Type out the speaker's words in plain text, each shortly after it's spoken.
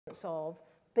of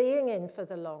being in for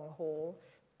the long haul,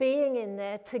 being in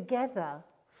there together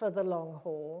for the long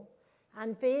haul,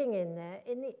 and being in there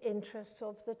in the interests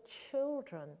of the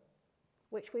children,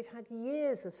 which we've had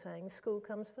years of saying school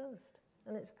comes first,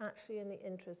 and it's actually in the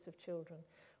interests of children.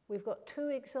 We've got 2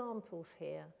 examples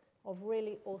here of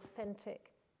really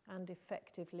authentic and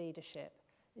effective leadership.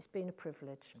 It's been a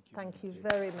privilege. Thank you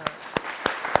very much.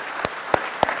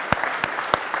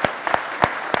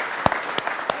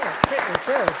 Oh, it's pretty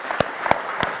good.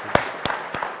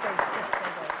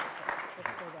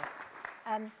 Just stay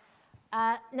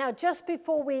there. Now, just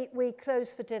before we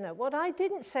close for dinner, what I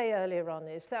didn't say earlier on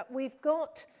is that we've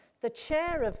got the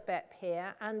chair of BEP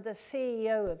here and the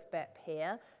CEO of BEP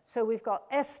here. So we've got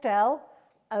Estelle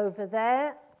over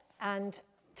there and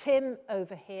Tim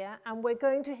over here, and we're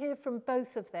going to hear from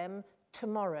both of them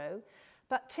tomorrow.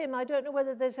 But Tim, I don't know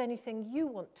whether there's anything you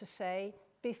want to say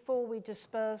before we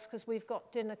disperse, because we've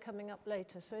got dinner coming up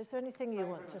later. So is there anything you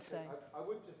want to say? I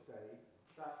would just say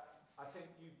that I think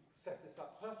you've set us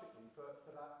up perfectly for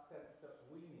that sense that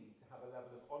we need to have a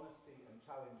level of honesty and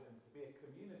challenge and to be a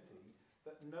community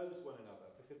that knows one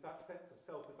another, because that sense of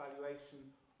self-evaluation,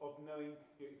 of knowing,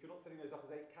 if you're not setting those up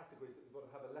as 8 categories that we've got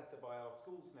to have a letter by our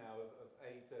schools now of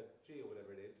A to G or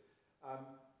whatever it is,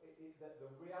 the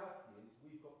reality is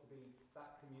we've got to be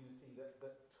that community that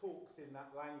talks in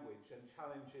that language and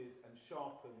challenges and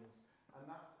sharpens, and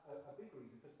that's a big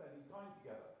reason for spending time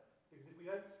together. Because if we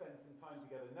don't spend some time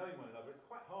together knowing one another, it's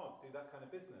quite hard to do that kind of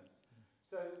business.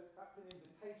 So that's an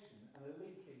invitation and a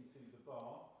link into the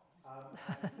bar and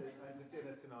to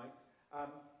dinner tonight.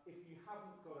 If you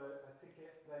haven't got a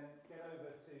ticket, then get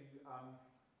over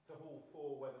to Hall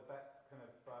 4 where the BEP kind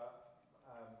of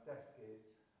desk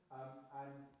is,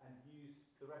 and use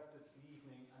the rest of the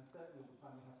evening and certainly all the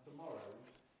time you have tomorrow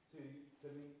to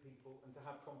meet people and to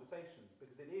have conversations,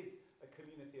 because it is a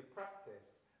community of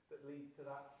practice that leads to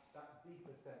that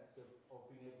deeper sense of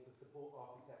being able to support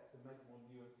architects and make more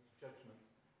nuanced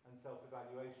judgments and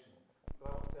self-evaluation.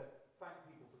 But I want to thank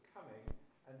people for coming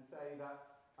and say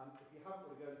that if you haven't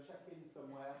got to go and check in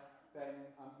somewhere,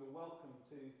 then you're welcome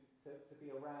to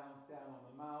be around down on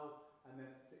the Mall, and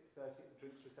then at 6:30 at the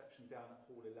drinks reception down at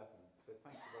Hall 11. So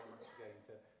thank you very much again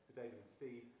to David and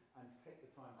Steve, and to take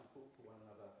the time to talk to one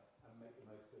another and make the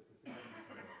most of this.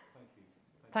 Thank you.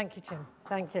 Thank you, Tim.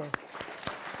 Thank you.